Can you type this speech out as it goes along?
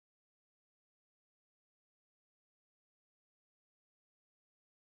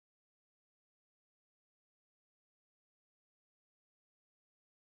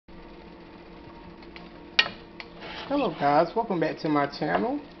Hello guys, welcome back to my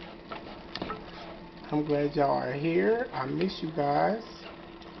channel. I'm glad y'all are here. I miss you guys.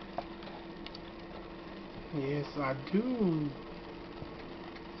 Yes, I do.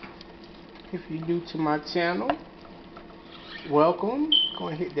 If you're new to my channel, welcome. Go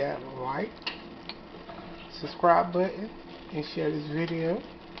and hit that like, subscribe button, and share this video.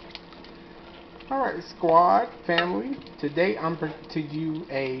 Alright squad, family, today I'm bringing to you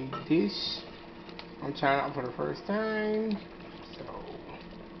a dish I'm trying out for the first time. So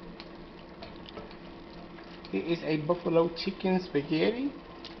it is a buffalo chicken spaghetti.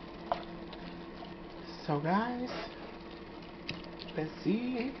 So guys, let's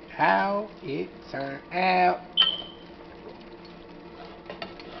see how it turned out.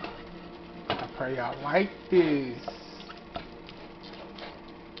 I pray y'all like this.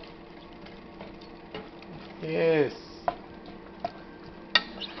 Yes.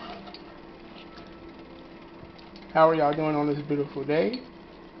 How are y'all doing on this beautiful day?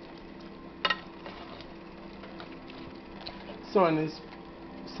 So in this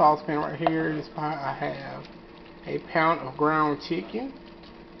saucepan right here, this pot, I have a pound of ground chicken.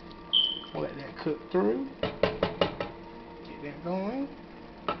 Let that cook through. Get that going.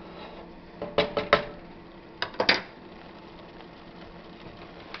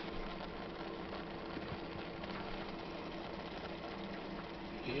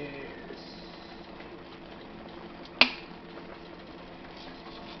 Yes.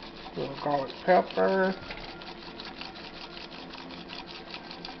 Little garlic pepper.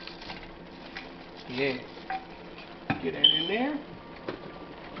 Yeah. Get that in there.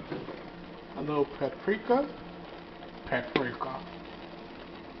 A little paprika. Paprika.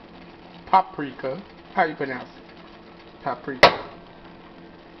 How you pronounce it? Paprika.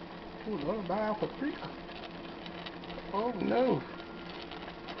 Ooh, what about paprika? Oh no.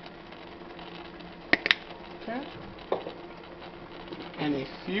 Okay. And a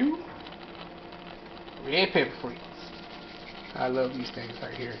few red pepper flakes. I love these things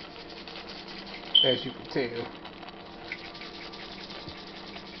right here, as you can tell.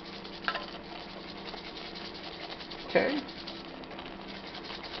 Okay.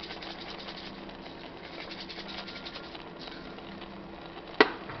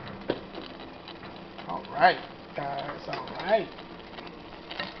 Alright, guys, alright.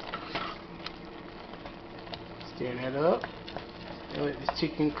 Stir that up and let this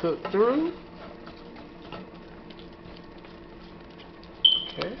chicken cook through.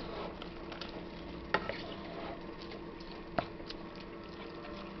 Okay.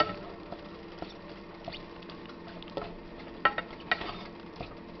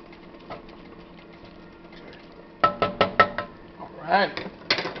 Alright.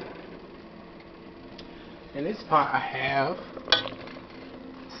 In this pot I have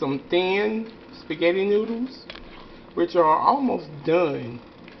some thin spaghetti noodles, which are almost done.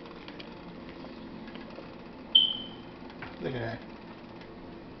 Look at that.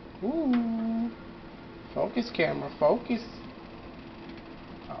 Ooh. Focus, camera, focus.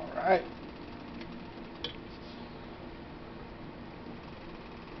 Alright.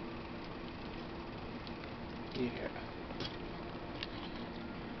 Yeah.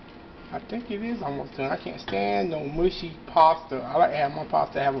 I think it is almost done. I can't stand no mushy pasta. I like to have my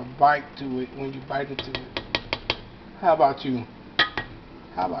pasta have a bite to it when you bite into it. How about you?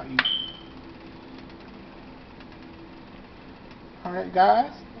 How about you? Alright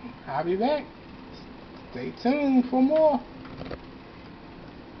guys, I'll be back. Stay tuned for more.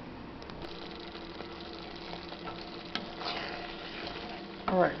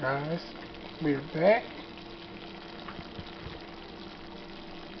 Alright guys, we're back.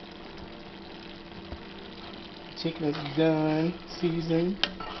 Chicken is done, seasoned.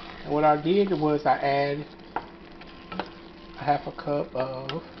 And what I did was I added a half a cup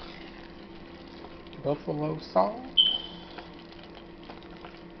of buffalo sauce,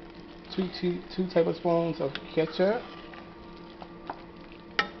 two tablespoons of ketchup,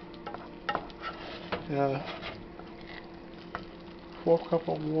 and a 4 cups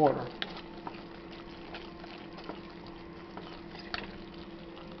of water.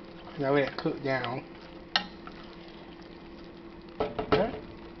 Now let it cook down. Okay.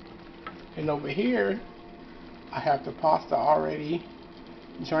 And over here, I have the pasta already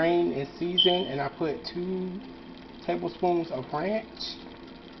drained and seasoned, and I put 2 tablespoons of ranch.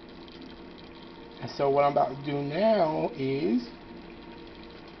 And so what I'm about to do now is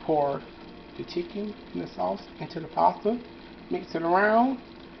pour the chicken and the sauce into the pasta, mix it around.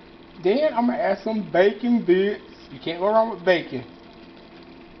 Then I'm going to add some bacon bits. You can't go wrong with bacon.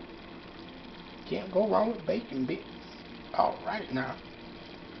 Can't go wrong with bacon bits. Alright now.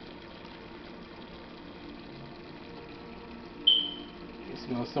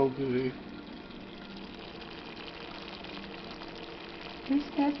 smells so good.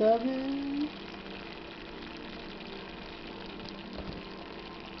 It smells so good.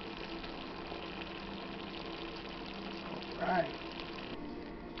 Alright.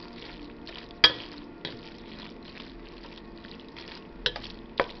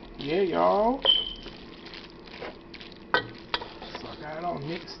 Yeah, y'all. So I got it all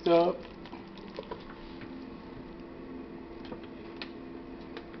mixed up.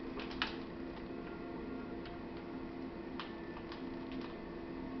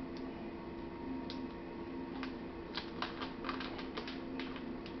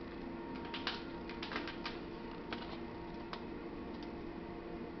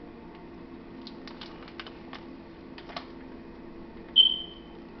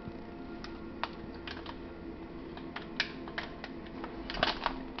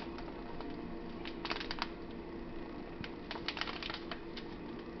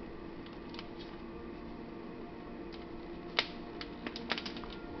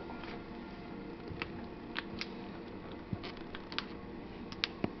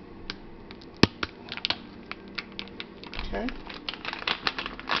 Okay.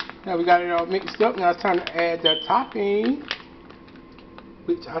 Now we got it all mixed up. Now it's time to add that topping,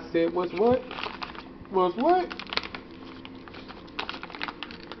 which I said was what? Was what?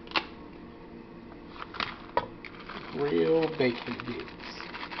 Real bacon bits.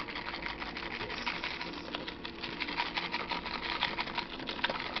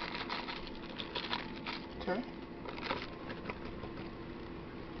 Okay.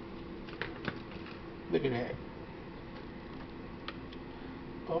 Look at that.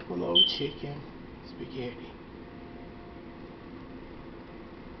 Buffalo chicken spaghetti.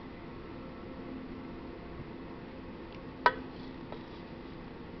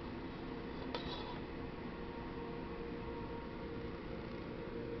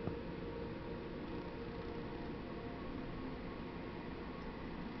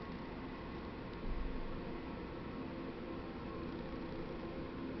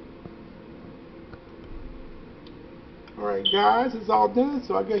 Alright guys, it's all done,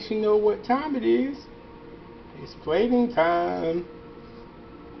 so I guess you know what time it is. It's plating time.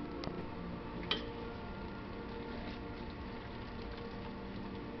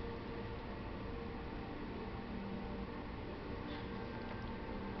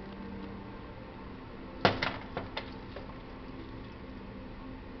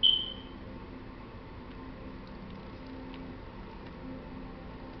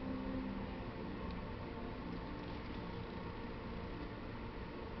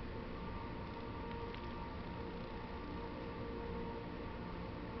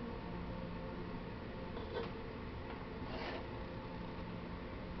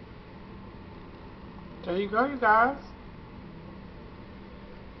 There you go, you guys.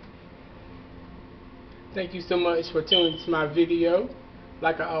 Thank you so much for tuning to my video.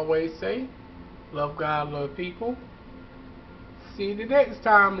 Like I always say, love God, love people. See you the next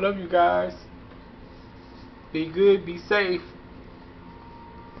time. Love you guys. Be good, be safe.